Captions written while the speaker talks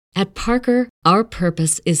At Parker, our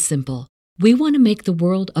purpose is simple. We want to make the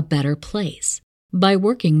world a better place by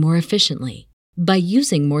working more efficiently, by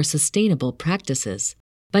using more sustainable practices,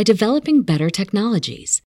 by developing better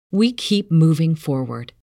technologies. We keep moving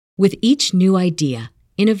forward. With each new idea,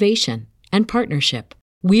 innovation, and partnership,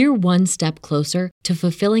 we're one step closer to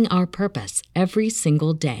fulfilling our purpose every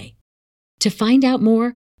single day. To find out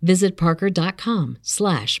more, visit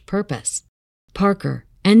parker.com/purpose. Parker,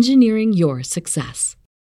 engineering your success.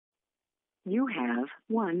 You have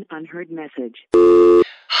one unheard message.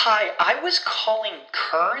 Hi, I was calling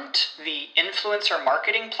Current, the influencer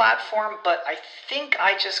marketing platform, but I think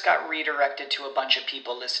I just got redirected to a bunch of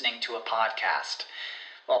people listening to a podcast.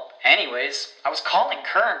 Well, anyways, I was calling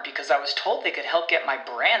Current because I was told they could help get my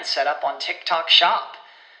brand set up on TikTok Shop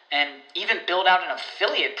and even build out an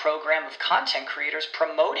affiliate program of content creators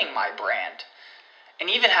promoting my brand. And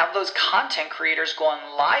even have those content creators go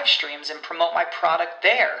on live streams and promote my product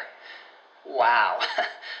there. Wow,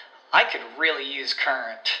 I could really use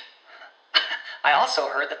Current. I also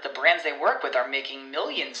heard that the brands they work with are making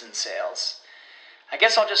millions in sales. I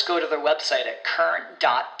guess I'll just go to their website at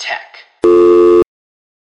current.tech.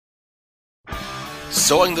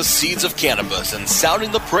 Sowing the seeds of cannabis and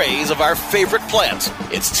sounding the praise of our favorite plant,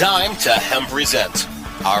 it's time to Hemp Present.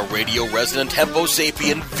 Our radio resident hempo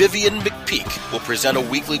sapien Vivian McPeak will present a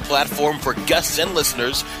weekly platform for guests and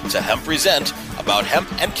listeners to Hemp Present about hemp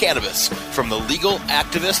and cannabis from the legal,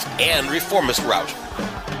 activist, and reformist route.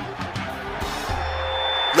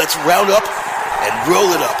 Let's round up and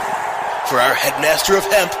roll it up for our headmaster of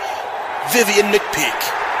hemp, Vivian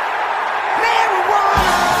McPeak.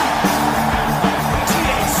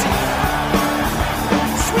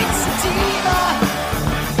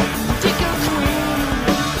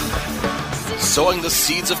 Sowing the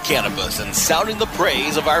seeds of cannabis and sounding the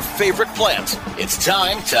praise of our favorite plant, it's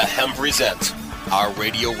time to Hemp Present. Our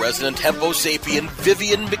radio resident hempo sapien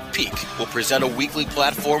Vivian McPeak will present a weekly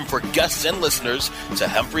platform for guests and listeners to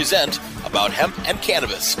Hemp Present about hemp and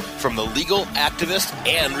cannabis from the legal, activist,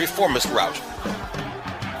 and reformist route.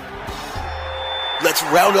 Let's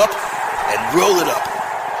round up and roll it up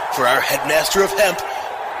for our headmaster of hemp,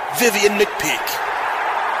 Vivian McPeak.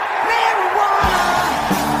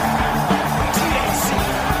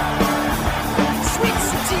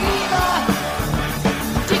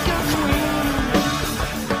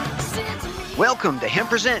 Welcome to Hemp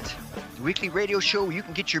Present, the weekly radio show where you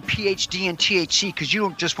can get your PhD in THC because you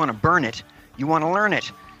don't just want to burn it, you want to learn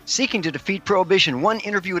it. Seeking to defeat prohibition one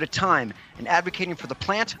interview at a time and advocating for the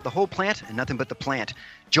plant, the whole plant, and nothing but the plant.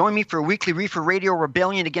 Join me for a weekly reefer radio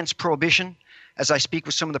rebellion against prohibition as I speak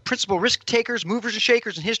with some of the principal risk takers, movers and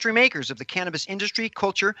shakers, and history makers of the cannabis industry,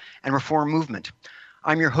 culture, and reform movement.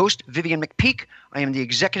 I'm your host, Vivian McPeak. I am the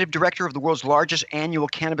executive director of the world's largest annual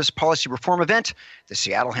cannabis policy reform event, the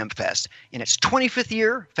Seattle Hemp Fest, in its 25th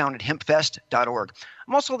year, found at hempfest.org.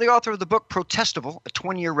 I'm also the author of the book Protestival, a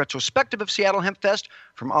 20-year retrospective of Seattle Hemp Fest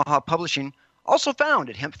from AHA Publishing, also found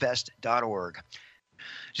at hempfest.org.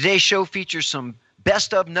 Today's show features some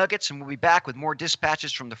best of nuggets, and we'll be back with more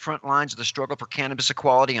dispatches from the front lines of the struggle for cannabis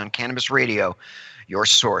equality on Cannabis Radio, your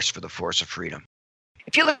source for the force of freedom.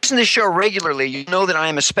 If you listen to this show regularly, you know that I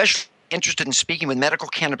am especially interested in speaking with medical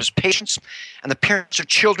cannabis patients and the parents of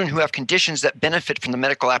children who have conditions that benefit from the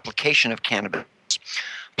medical application of cannabis.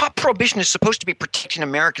 Pot prohibition is supposed to be protecting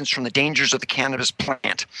Americans from the dangers of the cannabis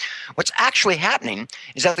plant. What's actually happening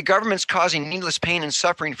is that the government's causing needless pain and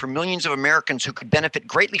suffering for millions of Americans who could benefit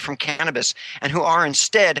greatly from cannabis and who are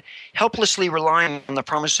instead helplessly relying on the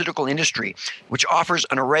pharmaceutical industry, which offers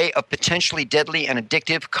an array of potentially deadly and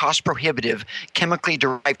addictive, cost-prohibitive, chemically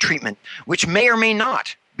derived treatment, which may or may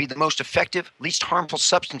not be the most effective, least harmful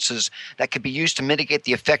substances that could be used to mitigate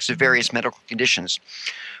the effects of various medical conditions.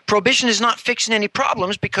 Prohibition is not fixing any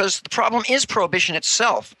problems because the problem is prohibition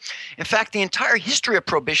itself. In fact, the entire history of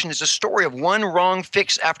prohibition is a story of one wrong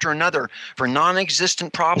fix after another for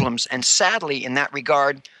non-existent problems, and sadly, in that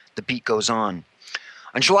regard, the beat goes on.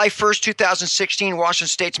 On July 1st, 2016, Washington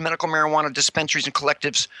State's medical marijuana dispensaries and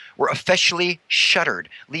collectives were officially shuttered,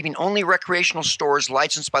 leaving only recreational stores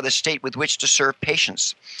licensed by the state with which to serve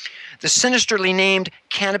patients. The sinisterly named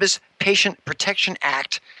Cannabis Patient Protection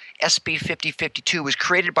Act, SB 5052, was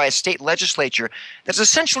created by a state legislature that's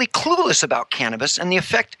essentially clueless about cannabis, and the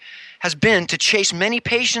effect has been to chase many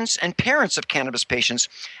patients and parents of cannabis patients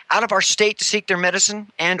out of our state to seek their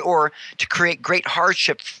medicine and or to create great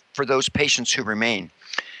hardship for those patients who remain.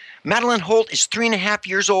 Madeline Holt is 3.5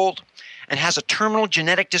 years old and has a terminal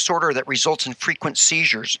genetic disorder that results in frequent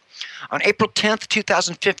seizures. On April 10th,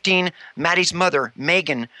 2015, Maddie's mother,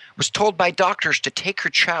 Megan, was told by doctors to take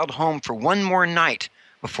her child home for one more night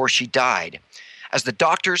before she died. as the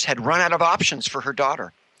doctors had run out of options for her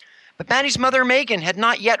daughter. But Maddie's mother, Megan, had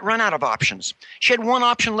not yet run out of options. She had one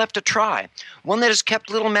option left to try, one that has kept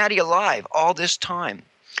little Maddie alive all this time.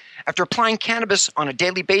 After applying cannabis on a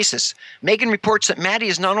daily basis, Megan reports that Maddie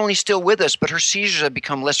is not only still with us, but her seizures have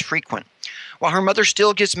become less frequent. While her mother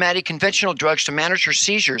still gives Maddie conventional drugs to manage her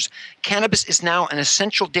seizures, cannabis is now an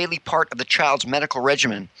essential daily part of the child's medical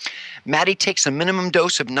regimen. Maddie takes a minimum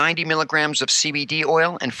dose of 90 milligrams of CBD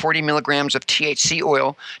oil and 40 milligrams of THC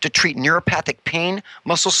oil to treat neuropathic pain,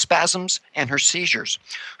 muscle spasms, and her seizures.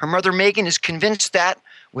 Her mother, Megan, is convinced that,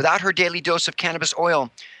 without her daily dose of cannabis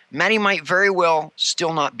oil, Maddie might very well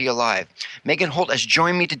still not be alive. Megan Holt has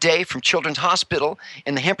joined me today from Children's Hospital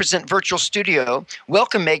in the Hempresent Virtual Studio.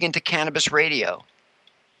 Welcome, Megan, to Cannabis Radio.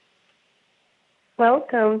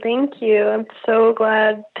 Welcome. Thank you. I'm so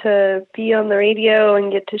glad to be on the radio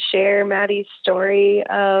and get to share Maddie's story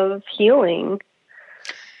of healing.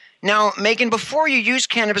 Now, Megan, before you used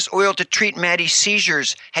cannabis oil to treat Maddie's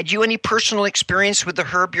seizures, had you any personal experience with the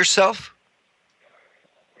herb yourself?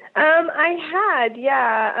 I had,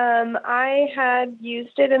 yeah. I had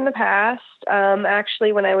used it in the past.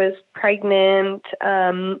 Actually, when I was pregnant,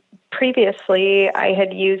 previously, I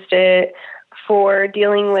had used it for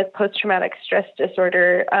dealing with post-traumatic stress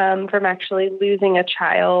disorder from actually losing a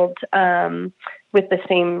child with the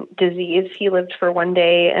same disease. He lived for one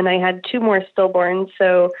day, and I had 2 more stillborns.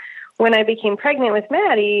 So when I became pregnant with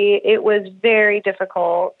Maddie, it was very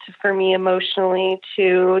difficult for me emotionally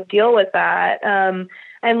to deal with that.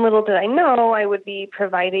 And little did I know I would be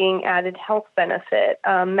providing added health benefit.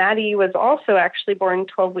 Maddie was also actually born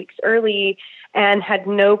 12 weeks early and had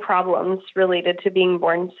no problems related to being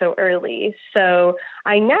born so early. So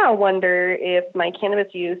I now wonder if my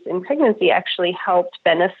cannabis use in pregnancy actually helped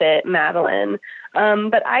benefit Madeline.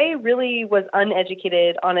 But I really was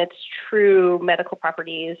uneducated on its true medical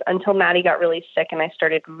properties until Maddie got really sick and I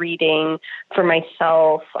started reading for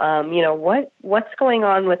myself, what's going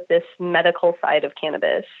on with this medical side of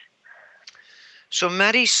cannabis. So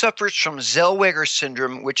Maddie suffers from Zellweger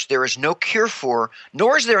syndrome, which there is no cure for,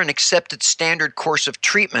 nor is there an accepted standard course of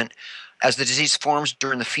treatment as the disease forms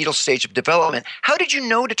during the fetal stage of development. How did you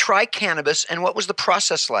know to try cannabis, and what was the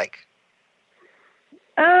process like?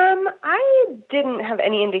 I didn't have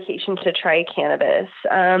any indication to try cannabis.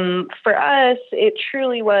 For us, it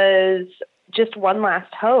truly was just one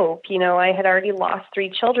last hope. I had already lost 3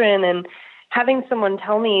 children, and having someone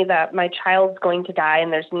tell me that my child's going to die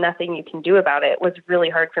and there's nothing you can do about it was really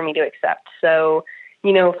hard for me to accept. So,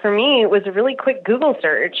 for me, it was a really quick Google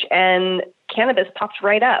search and cannabis popped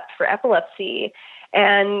right up for epilepsy.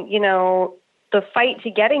 And, the fight to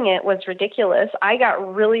getting it was ridiculous. I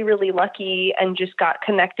got really, really lucky and just got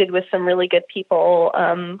connected with some really good people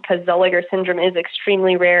because Zellweger syndrome is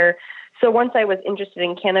extremely rare. So once I was interested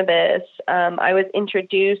in cannabis, I was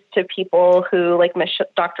introduced to people who, like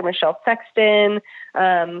Dr. Michelle Sexton,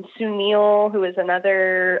 Sue Neal, who is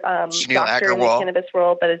another doctor in the cannabis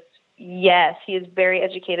world, but yes, he is very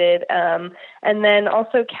educated. And then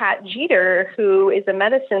also Kat Jeter, who is a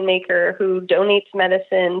medicine maker who donates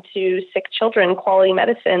medicine to sick children, quality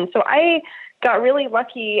medicine. So I got really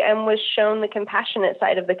lucky and was shown the compassionate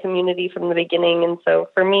side of the community from the beginning. And so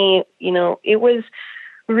for me, it was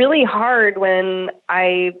really hard when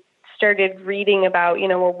I started reading about,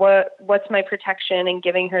 what's my protection and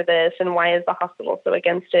giving her this and why is the hospital so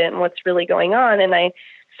against it and what's really going on. And I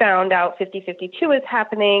found out 5052 is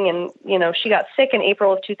happening and, she got sick in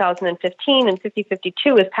April of 2015 and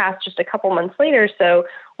 5052 was passed just a couple months later. So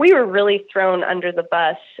we were really thrown under the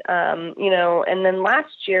bus, and then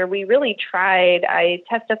last year we really tried. I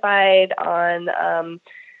testified on,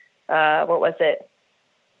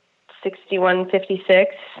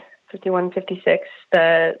 5156,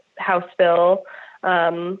 the House bill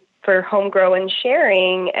for home grow and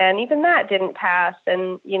sharing, and even that didn't pass.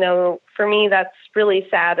 And, for me, that's really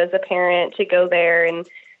sad as a parent to go there and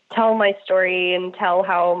tell my story and tell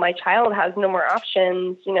how my child has no more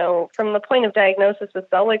options. From the point of diagnosis with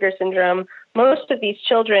Zellweger syndrome, most of these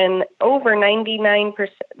children, over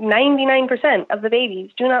 99% of the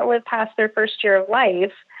babies do not live past their first year of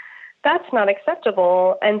life. That's not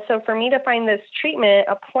acceptable. And so for me to find this treatment,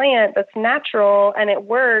 a plant that's natural and it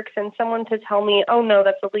works, and someone to tell me, oh, no,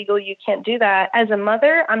 that's illegal, you can't do that. As a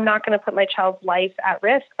mother, I'm not going to put my child's life at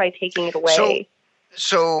risk by taking it away.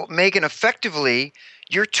 So Megan, effectively,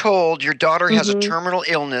 you're told your daughter has a terminal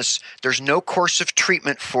illness, there's no course of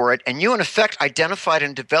treatment for it, and you, in effect, identified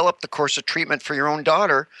and developed the course of treatment for your own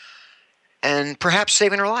daughter and perhaps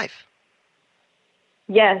saving her life.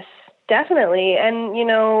 Yes. Definitely. And,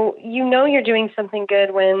 you're doing something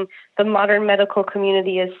good when the modern medical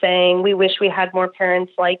community is saying, we wish we had more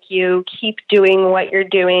parents like you. Keep doing what you're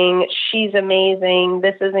doing. She's amazing.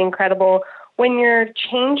 This is incredible. When you're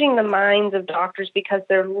changing the minds of doctors because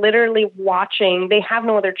they're literally watching, they have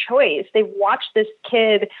no other choice. They've watched this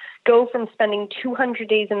kid go from spending 200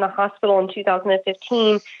 days in the hospital in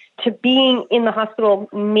 2015 to being in the hospital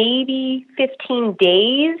maybe 15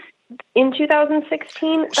 days in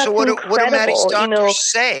 2016. That's so what do Maddie's doctors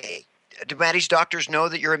say? say? Do Maddie's doctors know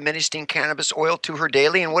that you're administering cannabis oil to her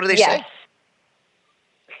daily, and what do they yes. say?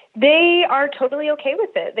 They are totally okay with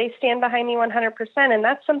it. They stand behind me 100%, and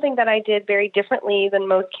that's something that I did very differently than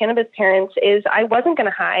most cannabis parents is I wasn't going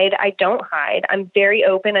to hide. I don't hide. I'm very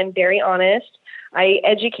open. I'm very honest. I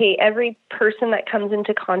educate every person that comes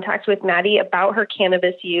into contact with Maddie about her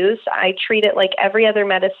cannabis use. I treat it like every other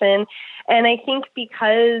medicine, and I think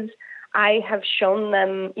because I have shown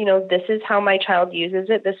them, this is how my child uses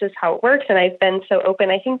it. This is how it works. And I've been so open.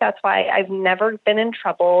 I think that's why I've never been in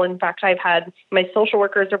trouble. In fact, I've had my social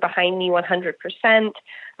workers are behind me 100%.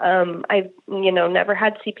 I've, never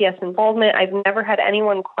had CPS involvement. I've never had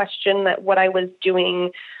anyone question that what I was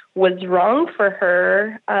doing was wrong for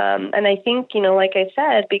her. And I think, like I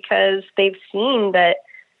said, because they've seen that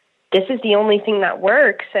this is the only thing that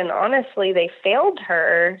works. And honestly, they failed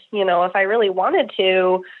her. If I really wanted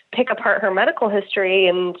to pick apart her medical history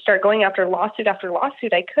and start going after lawsuit after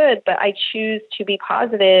lawsuit, I could, but I choose to be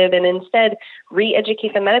positive and instead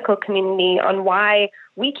re-educate the medical community on why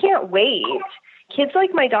we can't wait. Kids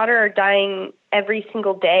like my daughter are dying every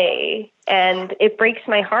single day, and it breaks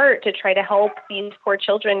my heart to try to help these poor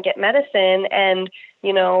children get medicine. And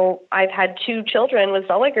I've had 2 children with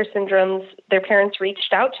Zellweger syndromes. Their parents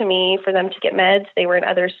reached out to me for them to get meds. They were in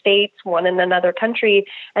other states, one in another country,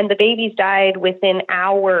 and the babies died within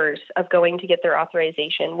hours of going to get their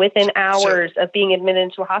authorization, within hours of being admitted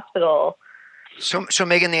into a hospital. So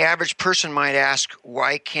Megan, the average person might ask,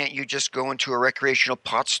 why can't you just go into a recreational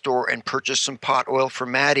pot store and purchase some pot oil for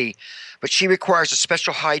Maddie? But she requires a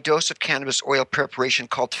special high dose of cannabis oil preparation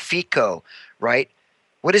called FECO, right?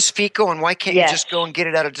 What is FECO, and why can't you just go and get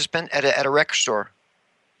it at a rec store?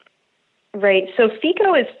 Right. So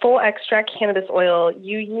FECO is full extract cannabis oil.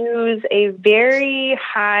 You use a very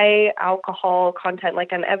high alcohol content,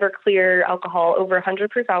 like an Everclear alcohol, over 100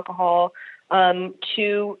 proof alcohol,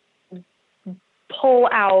 to pull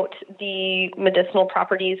out the medicinal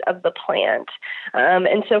properties of the plant.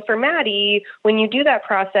 And so for Maddie, when you do that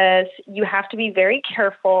process, you have to be very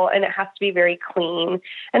careful, and it has to be very clean.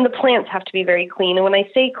 And the plants have to be very clean. And when I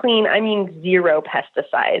say clean, I mean 0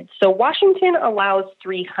 pesticides. So Washington allows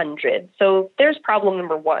 300. So there's problem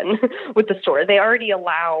number 1 with the store. They already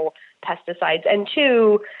allow pesticides. And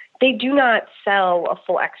 2, they do not sell a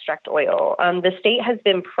full extract oil. The state has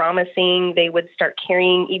been promising they would start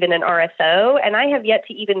carrying even an RSO, and I have yet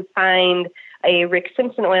to even find a Rick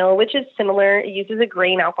Simpson oil, which is similar. It uses a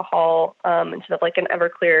grain alcohol instead of like an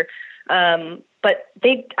Everclear. But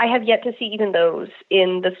I have yet to see even those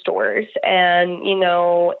in the stores. And,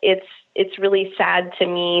 it's really sad to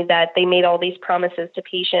me that they made all these promises to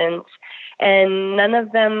patients, and none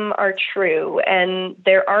of them are true. And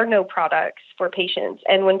there are no products for patients.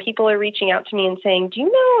 And when people are reaching out to me and saying, do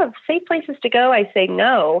you know of safe places to go? I say,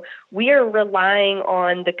 no, we are relying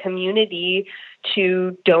on the community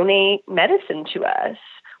to donate medicine to us,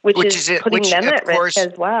 which is putting them at risk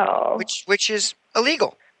as well. Which is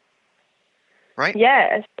illegal, right?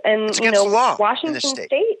 Yes. And, it's against the law Washington in this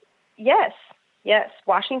State. Yes.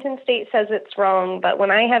 Washington State says it's wrong. But when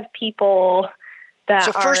I have people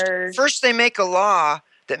that first they make a law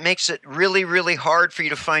that makes it really, really hard for you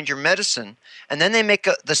to find your medicine. And then they make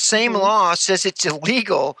the same law says it's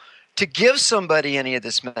illegal to give somebody any of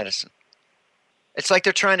this medicine. It's like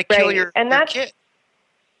they're trying to kill your kid.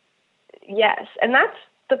 Yes. And that's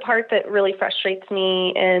the part that really frustrates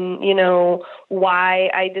me, and, why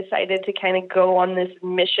I decided to kind of go on this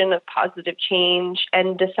mission of positive change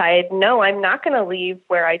and decide, no, I'm not going to leave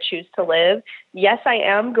where I choose to live. Yes, I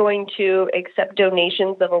am going to accept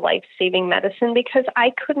donations of a life-saving medicine because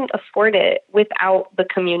I couldn't afford it without the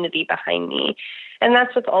community behind me. And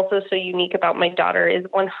that's what's also so unique about my daughter is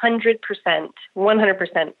 100%,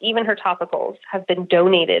 even her topicals have been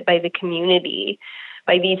donated by the community,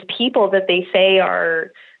 by these people that they say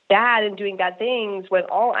are bad and doing bad things, when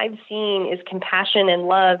all I've seen is compassion and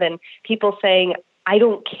love and people saying, I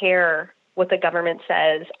don't care what the government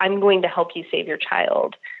says, I'm going to help you save your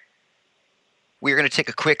child. We're going to take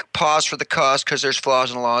a quick pause for the cause because there's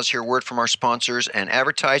flaws in the laws here. Word from our sponsors and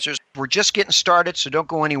advertisers. We're just getting started, so don't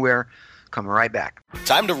go anywhere. Coming right back.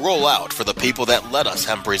 Time to roll out for the people that let us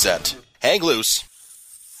hemp present. Hang loose.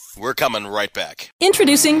 We're coming right back.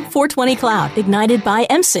 Introducing 420 Cloud, ignited by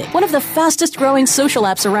MSIG, one of the fastest growing social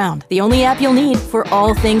apps around. The only app you'll need for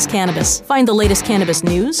all things cannabis. Find the latest cannabis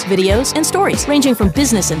news, videos, and stories, ranging from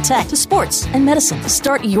business and tech to sports and medicine.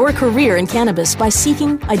 Start your career in cannabis by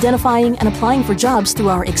seeking, identifying, and applying for jobs through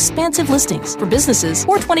our expansive listings. For businesses,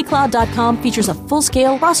 420cloud.com features a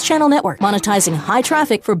full-scale cross-channel network, monetizing high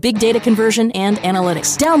traffic for big data conversion and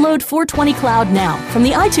analytics. Download 420 Cloud now from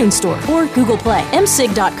the iTunes Store or Google Play.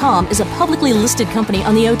 MSIG.com is a publicly listed company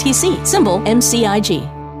on the OTC, symbol MCIG.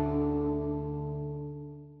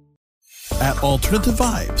 At Alternative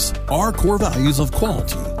Vibes, our core values of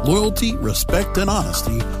quality, loyalty, respect, and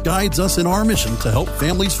honesty guides us in our mission to help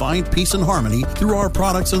families find peace and harmony through our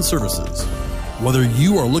products and services. Whether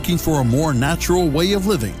you are looking for a more natural way of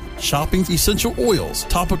living, shopping essential oils,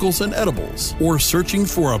 topicals, and edibles, or searching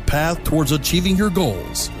for a path towards achieving your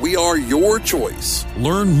goals, we are your choice.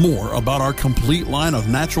 Learn more about our complete line of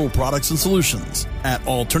natural products and solutions at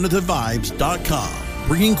AlternativeVibes.com.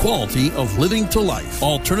 Bringing quality of living to life.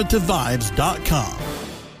 AlternativeVibes.com.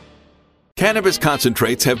 Cannabis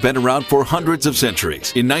concentrates have been around for hundreds of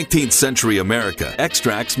centuries. In 19th century America,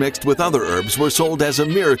 extracts mixed with other herbs were sold as a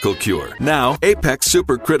miracle cure. Now, Apex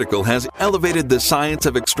Supercritical has elevated the science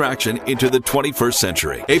of extraction into the 21st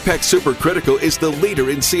century. Apex Supercritical is the leader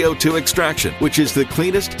in CO2 extraction, which is the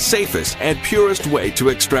cleanest, safest, and purest way to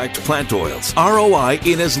extract plant oils. ROI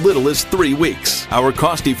in as little as 3 weeks. Our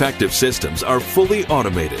cost-effective systems are fully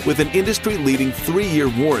automated with an industry-leading 3-year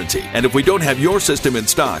warranty. And if we don't have your system in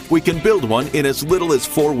stock, we can build one in as little as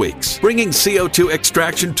 4 weeks, bringing CO2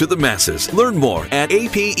 extraction to the masses. Learn more at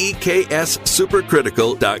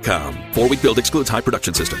apexsupercritical.com. 4-week build excludes high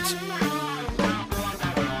production systems.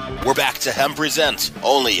 We're back to Hemp Presents,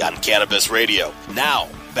 only on Cannabis Radio. Now,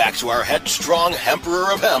 back to our headstrong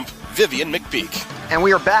Emperor of Hemp, Vivian McPeak. And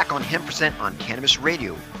we are back on Hemp Present on Cannabis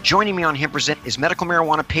Radio. Joining me on Hemp Present is medical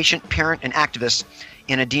marijuana patient, parent, and activist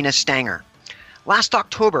Enadina Stanger. Last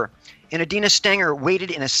October, Enadina Stanger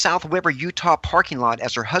waited in a South Weber, Utah parking lot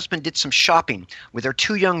as her husband did some shopping with their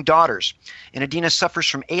 2 young daughters. Enadina suffers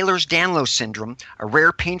from Ehlers-Danlos syndrome, a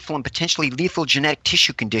rare, painful, and potentially lethal genetic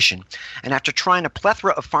tissue condition. And after trying a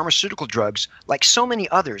plethora of pharmaceutical drugs, like so many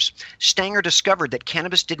others, Stanger discovered that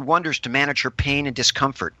cannabis did wonders to manage her pain and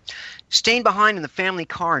discomfort. Staying behind in the family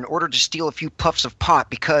car in order to steal a few puffs of pot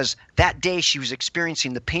because that day she was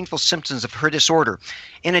experiencing the painful symptoms of her disorder,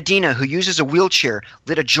 Enadina, who uses a wheelchair,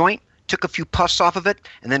 lit a joint, took a few puffs off of it,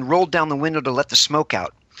 and then rolled down the window to let the smoke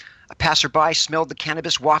out. A passerby smelled the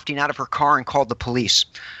cannabis wafting out of her car and called the police.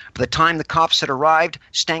 By the time the cops had arrived,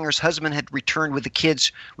 Stanger's husband had returned with the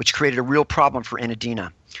kids, which created a real problem for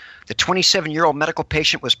Enadina. The 27-year-old medical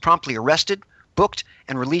patient was promptly arrested, booked,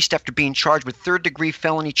 and released after being charged with third-degree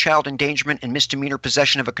felony child endangerment and misdemeanor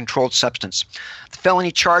possession of a controlled substance. The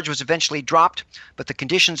felony charge was eventually dropped, but the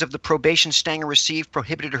conditions of the probation Stanger received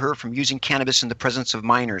prohibited her from using cannabis in the presence of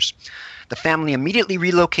minors. The family immediately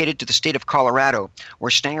relocated to the state of Colorado,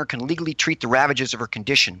 where Stanger can legally treat the ravages of her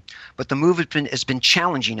condition. But the move has been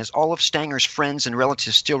challenging, as all of Stanger's friends and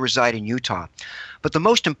relatives still reside in Utah. But the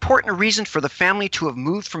most important reason for the family to have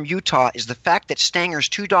moved from Utah is the fact that Stanger's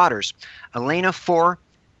 2 daughters, Elena, 4,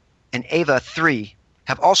 and Ava, 3,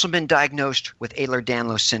 have also been diagnosed with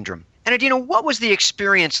Ehlers-Danlos syndrome. And Adina, what was the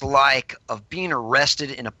experience like of being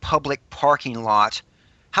arrested in a public parking lot?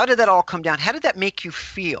 How did that all come down? How did that make you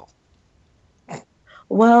feel?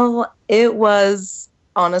 Well, it was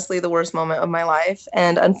honestly the worst moment of my life.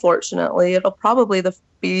 And unfortunately, it'll probably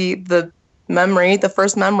be the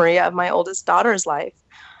first memory of my oldest daughter's life.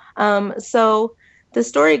 So the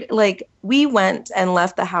story, we went and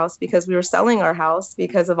left the house because we were selling our house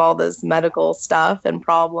because of all this medical stuff and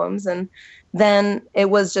problems. And then it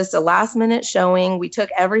was just a last minute showing. We took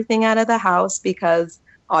everything out of the house because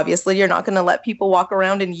obviously you're not going to let people walk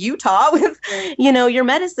around in Utah with, your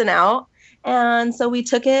medicine out. And so we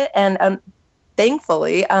took it, and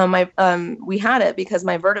thankfully we had it because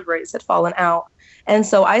my vertebrae had fallen out. And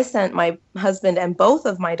so I sent my husband and both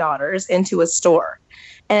of my daughters into a store.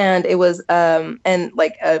 And it was a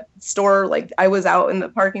store, I was out in the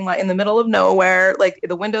parking lot in the middle of nowhere,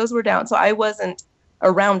 the windows were down. So I wasn't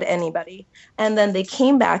around anybody. And then they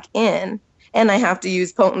came back in, and I have to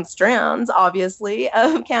use potent strands, obviously,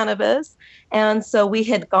 of cannabis. And so we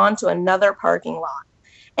had gone to another parking lot.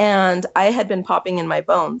 And I had been popping in my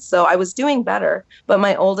bones. So I was doing better. But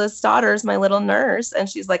my oldest daughter's my little nurse. And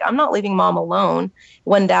she's like, I'm not leaving mom alone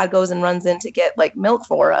when dad goes and runs in to get milk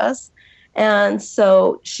for us. And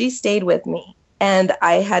so she stayed with me. And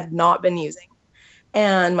I had not been using.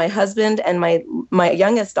 And my husband and my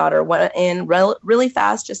youngest daughter went in really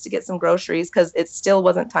fast just to get some groceries because it still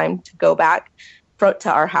wasn't time to go back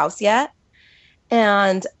to our house yet.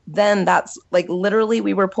 And then that's like literally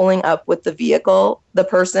we were pulling up with the vehicle, the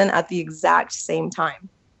person at the exact same time.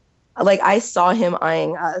 Like I saw him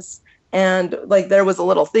eyeing us, and like there was a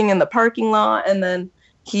little thing in the parking lot, and then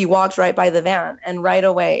he walked right by the van, and right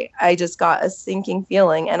away I just got a sinking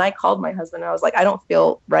feeling, and I called my husband and I was like, I don't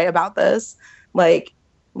feel right about this. Like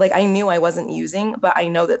I knew I wasn't using, but I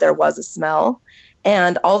know that there was a smell.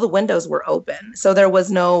 And all the windows were open. So there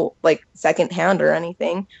was no like secondhand or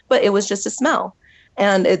anything, but it was just a smell.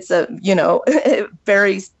 And it's a,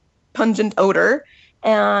 very pungent odor.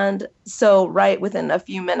 And so right within a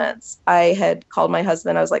few minutes, I had called my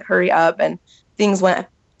husband. I was like, hurry up. And things went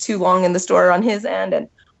too long in the store on his end. And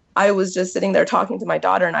I was just sitting there talking to my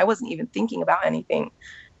daughter, and I wasn't even thinking about anything.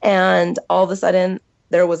 And all of a sudden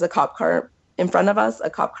there was a cop car in front of us, a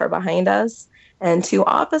cop car behind us, and 2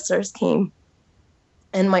 officers came.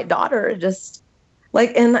 And my daughter just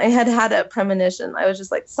and I had a premonition. I was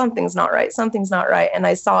just like, something's not right. Something's not right. And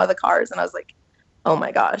I saw the cars and I was like, oh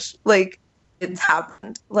my gosh, like it's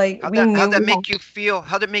happened. Like how'd that make you feel?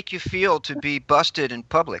 How'd it make you feel to be busted in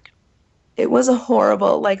public? It was a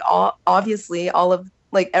horrible, obviously all of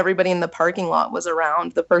everybody in the parking lot was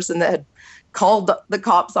around. The person that had called the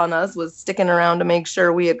cops on us was sticking around to make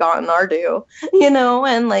sure we had gotten our due,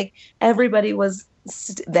 and everybody was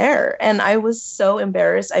there. And I was so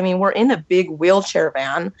embarrassed. I mean, we're in a big wheelchair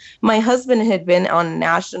van. My husband had been on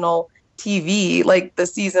national TV the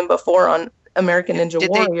season before on American Ninja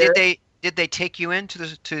Warrior. Did they take you into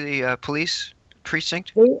the police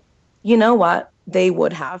precinct? You know what? They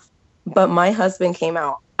would have. But my husband came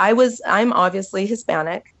out. I'm obviously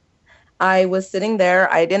Hispanic. I was sitting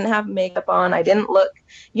there. I didn't have makeup on. I didn't look,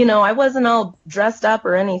 I wasn't all dressed up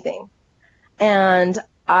or anything. And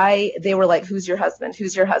they were like, who's your husband?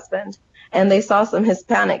 Who's your husband? And they saw some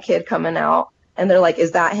Hispanic kid coming out, and they're like,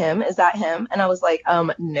 is that him? Is that him? And I was like,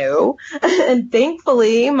 no. And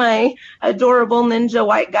thankfully my adorable ninja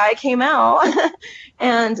white guy came out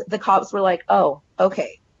and the cops were like, oh,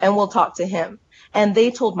 okay. And we'll talk to him. And they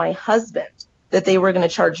told my husband that they were going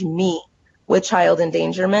to charge me with child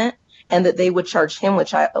endangerment, and that they would charge him with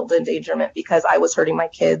child endangerment because I was hurting my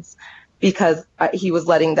kids, because he was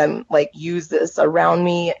letting them use this around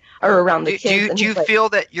me or around the kids. Do you feel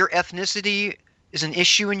that your ethnicity is an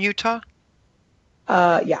issue in Utah?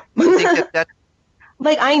 Yeah. I think that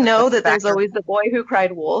I know that there's always the boy who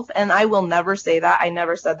cried wolf, and I will never say that. I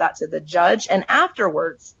never said that to the judge. And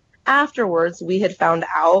afterwards, we had found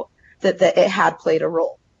out that it had played a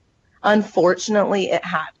role. Unfortunately, it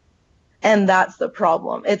had. And that's the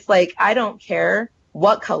problem. It's I don't care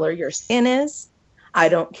what color your skin is. I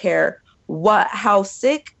don't care how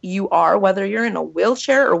sick you are, whether you're in a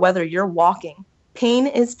wheelchair or whether you're walking. Pain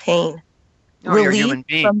is pain. Relief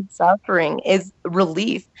from suffering is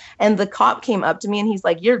relief. And the cop came up to me and he's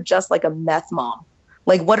like, you're just like a meth mom.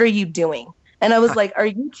 What are you doing? And I was like, are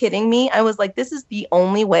you kidding me? I was like, this is the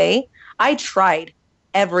only way. I tried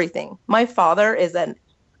everything. My father is a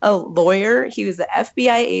lawyer. He was an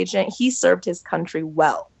FBI agent. He served his country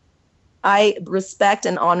well. I respect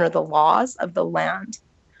and honor the laws of the land.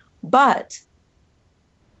 But,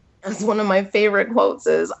 as one of my favorite quotes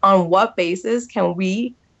is, on what basis can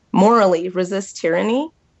we morally resist tyranny?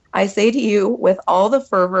 I say to you with all the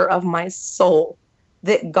fervor of my soul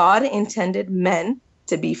that God intended men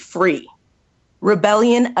to be free.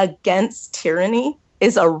 Rebellion against tyranny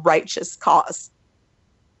is a righteous cause.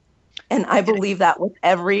 And I believe that with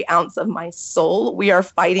every ounce of my soul. We are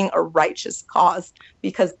fighting a righteous cause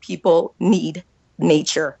because people need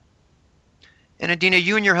nature. And Adina,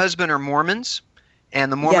 you and your husband are Mormons,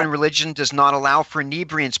 and the Mormon religion does not allow for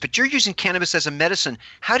inebriants, but you're using cannabis as a medicine.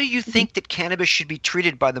 How do you think that cannabis should be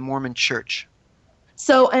treated by the Mormon Church?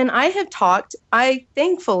 So, and I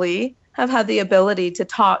thankfully have had the ability to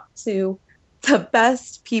talk to the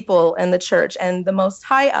best people in the church and the most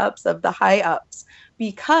high ups of the high ups,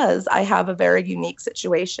 because I have a very unique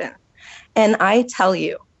situation. And I tell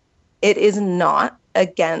you, it is not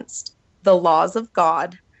against the laws of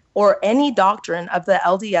God or any doctrine of the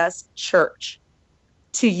LDS Church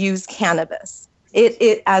to use cannabis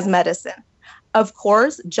it as medicine. Of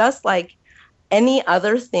course, just like any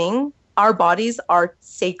other thing, our bodies are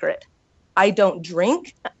sacred. I don't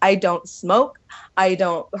drink, I don't smoke,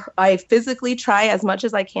 I physically try as much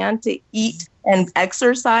as I can to eat and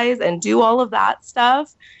exercise and do all of that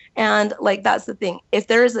stuff. And that's the thing. If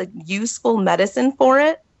there is a useful medicine for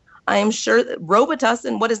it, I'm sure that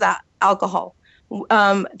Robitussin, what is that? Alcohol.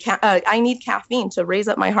 I need caffeine to raise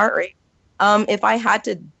up my heart rate. If I had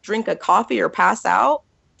to drink a coffee or pass out,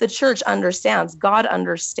 the church understands. God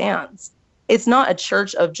understands. It's not a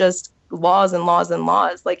church of just laws and laws and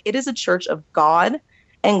laws. Like, it is a church of God,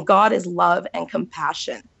 and God is love and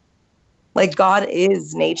compassion. Like, God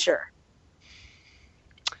is nature.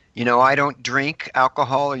 You know, I don't drink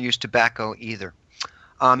alcohol or use tobacco either.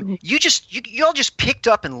 You all just picked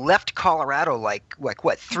up and left Colorado like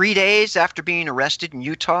what, 3 days after being arrested in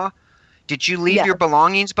Utah? Did you leave your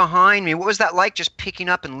belongings behind? I mean, what was that like, just picking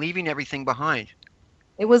up and leaving everything behind?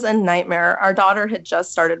 It was a nightmare. Our daughter had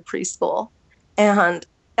just started preschool, and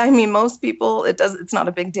I mean, most people, it's not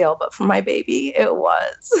a big deal, but for my baby, it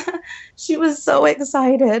was. She was so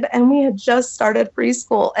excited, and we had just started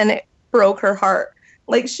preschool, and it broke her heart.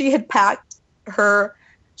 Like, she had packed her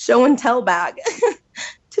show and tell bag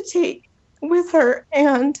to take with her,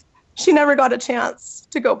 and she never got a chance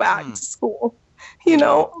to go back to school. You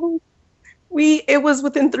know, it was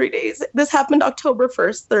within 3 days. This happened October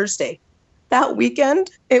 1st, Thursday. That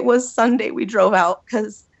weekend, it was Sunday, we drove out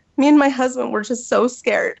because me and my husband were just so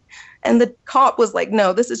scared. And the cop was like,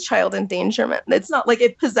 no, this is child endangerment. It's not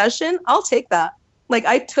like possession. I'll take that. Like,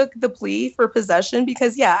 I took the plea for possession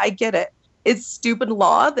because, yeah, I get it. It's stupid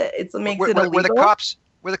law that makes it illegal.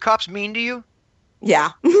 Were the cops mean to you?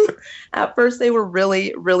 Yeah. At first, they were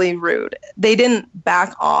really, really rude. They didn't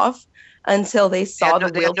back off until they saw the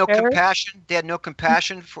wheelchair. They had no compassion? They had no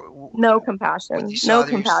compassion? No compassion. No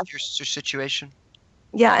compassion. Your situation?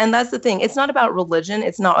 Yeah, and that's the thing. It's not about religion.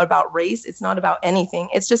 It's not about race. It's not about anything.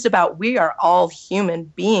 It's just about, we are all human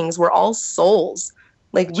beings. We're all souls.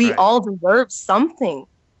 Like, that's we all deserve something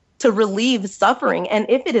to relieve suffering. And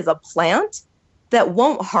if it is a plant that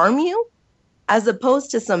won't harm you, as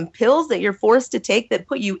opposed to some pills that you're forced to take that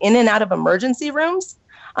put you in and out of emergency rooms,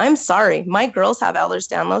 I'm sorry. My girls have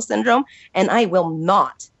Ehlers-Danlos syndrome, and I will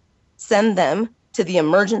not send them to the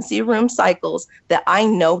emergency room cycles that I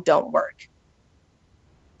know don't work.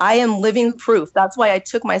 I am living proof. That's why I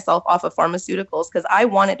took myself off of pharmaceuticals, because I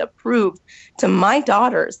wanted to prove to my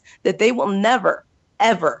daughters that they will never,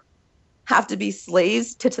 ever have to be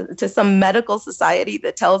slaves to some medical society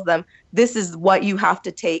that tells them this is what you have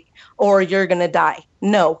to take or you're going to die.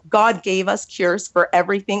 No, God gave us cures for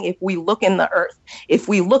everything. If we look in the earth, if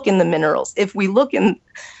we look in the minerals, if we look in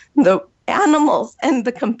the animals and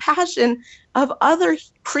the compassion of other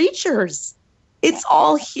creatures, it's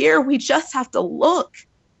all here. We just have to look.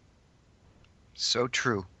 So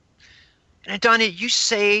true. And Adonia, you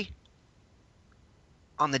say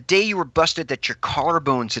on the day you were busted that your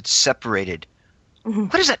collarbones had separated. Mm-hmm.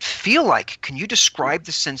 What does that feel like? Can you describe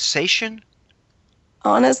the sensation?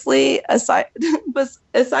 Honestly, aside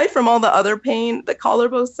from all the other pain, the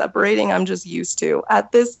collarbone separating, I'm just used to.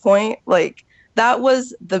 At this point, like, that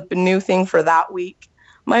was the new thing for that week.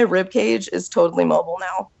 My rib cage is totally mobile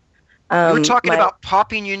now. You were talking about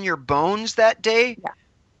popping in your bones that day?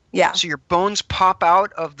 Yeah. So your bones pop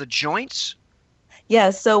out of the joints? Yeah,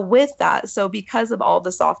 so with that, because of all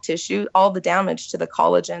the soft tissue, all the damage to the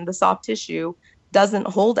collagen, the soft tissue doesn't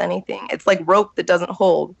hold anything. It's like rope that doesn't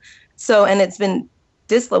hold. So, and it's been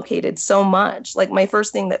dislocated so much. Like, my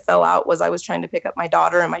first thing that fell out was I was trying to pick up my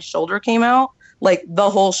daughter and my shoulder came out, like the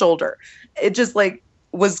whole shoulder. It just like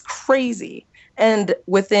was crazy. And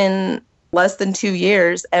within less than 2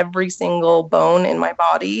 years, every single bone in my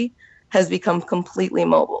body has become completely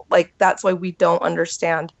mobile. Like, that's why we don't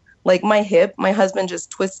understand. Like, my hip, my husband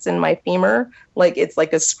just twists in my femur like it's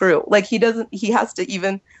like a screw. Like, he has to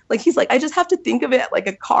even, like, he's like, I just have to think of it like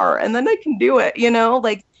a car and then I can do it, you know?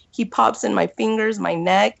 Like, he pops in my fingers, my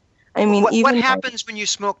neck. I mean, what happens when you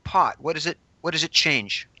smoke pot? What does it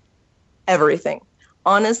change? Everything.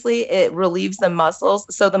 Honestly, it relieves the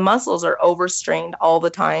muscles. So the muscles are overstrained all the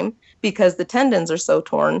time because the tendons are so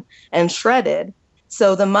torn and shredded.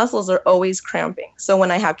 So the muscles are always cramping. So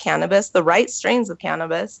when I have cannabis, the right strains of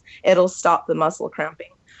cannabis, it'll stop the muscle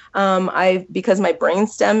cramping. Because my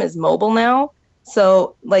brainstem is mobile now.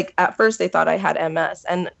 So, like, at first they thought I had MS,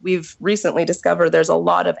 and we've recently discovered there's a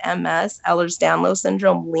lot of MS, Ehlers-Danlos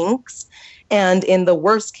syndrome links. And in the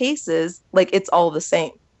worst cases, like, it's all the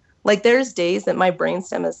same. Like, there's days that my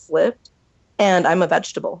brainstem has slipped and I'm a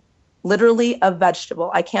vegetable, literally a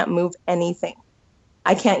vegetable. I can't move anything.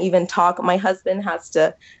 I can't even talk. My husband has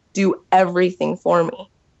to do everything for me.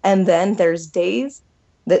 And then there's days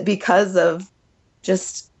that, because of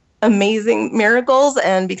just amazing miracles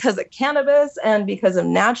and because of cannabis and because of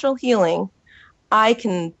natural healing, I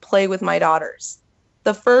can play with my daughters.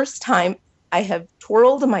 The first time I have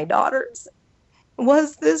twirled my daughters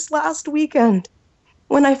was this last weekend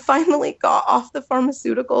when I finally got off the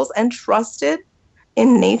pharmaceuticals and trusted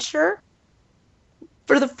in nature.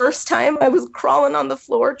 For the first time, I was crawling on the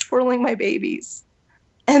floor, twirling my babies.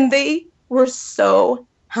 And they were so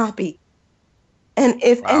happy. And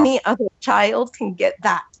if any other child can get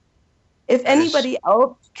that, If anybody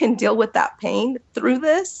else can deal with that pain through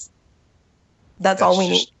this, that's all we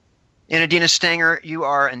need. And Adina Stanger, you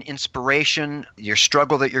are an inspiration. Your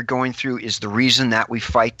struggle that you're going through is the reason that we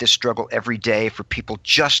fight this struggle every day for people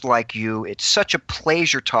just like you. It's such a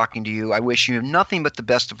pleasure talking to you. I wish you nothing but the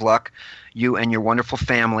best of luck, you and your wonderful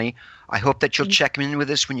family. I hope that you'll check in with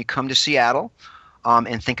us when you come to Seattle,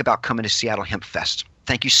 and think about coming to Seattle Hemp Fest.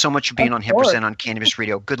 Thank you so much for being on Hemp Present on Cannabis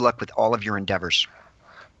Radio. Good luck with all of your endeavors.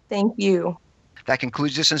 Thank you. That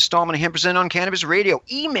concludes this installment of Hemp Present on Cannabis Radio.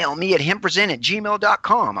 Email me at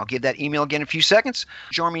hemppresent@gmail.com. I'll give that email again in a few seconds.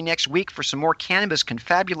 Join me next week for some more cannabis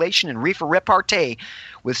confabulation and reefer repartee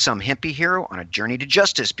with some hempy hero on a journey to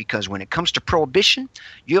justice, because when it comes to prohibition,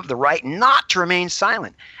 you have the right not to remain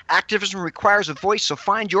silent. Activism requires a voice, so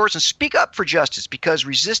find yours and speak up for justice, because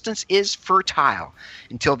resistance is fertile.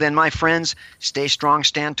 Until then, my friends, stay strong,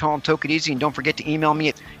 stand tall, and take it easy, and don't forget to email me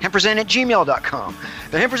at hemppresent@gmail.com.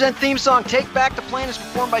 The Hemp Present theme song, Take Back the Plan, is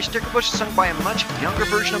performed by Sticker Bush, sung by a much younger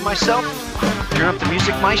version of myself. Turn up the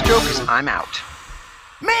music, maestro, because I'm out.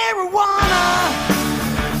 Marijuana,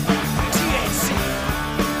 THC,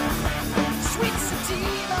 sweet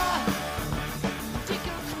sativa,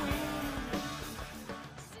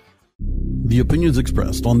 The opinions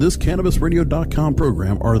expressed on this CannabisRadio.com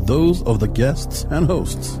program are those of the guests and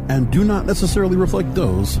hosts and do not necessarily reflect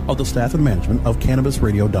those of the staff and management of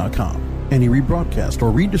CannabisRadio.com. Any rebroadcast or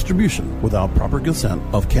redistribution without proper consent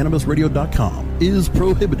of CannabisRadio.com is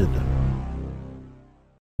prohibited.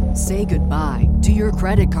 Say goodbye to your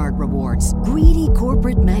credit card rewards. Greedy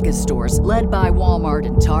corporate mega stores, led by Walmart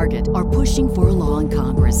and Target, are pushing for a law in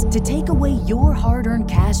Congress to take away your hard-earned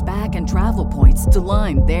cash back and travel points to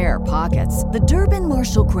line their pockets. The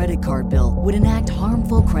Durbin-Marshall credit card bill would enact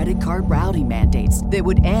harmful credit card routing mandates that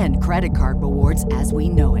would end credit card rewards as we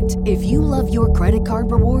know it. If you love your credit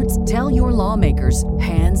card rewards, tell your lawmakers,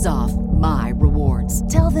 hands off my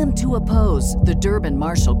rewards. Tell them to oppose the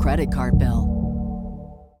Durbin-Marshall credit card bill.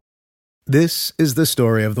 This is the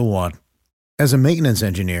story of the one. As a maintenance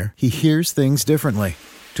engineer, he hears things differently.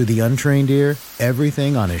 To the untrained ear,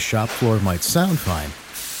 everything on his shop floor might sound fine,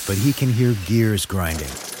 but he can hear gears grinding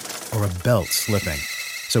or a belt slipping.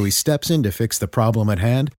 So he steps in to fix the problem at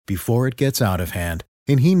hand before it gets out of hand.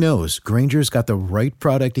 And he knows Grainger's got the right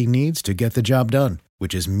product he needs to get the job done,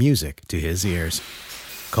 which is music to his ears.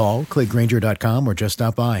 Call, click Grainger.com, or just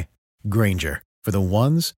stop by. Grainger, for the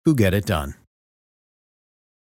ones who get it done.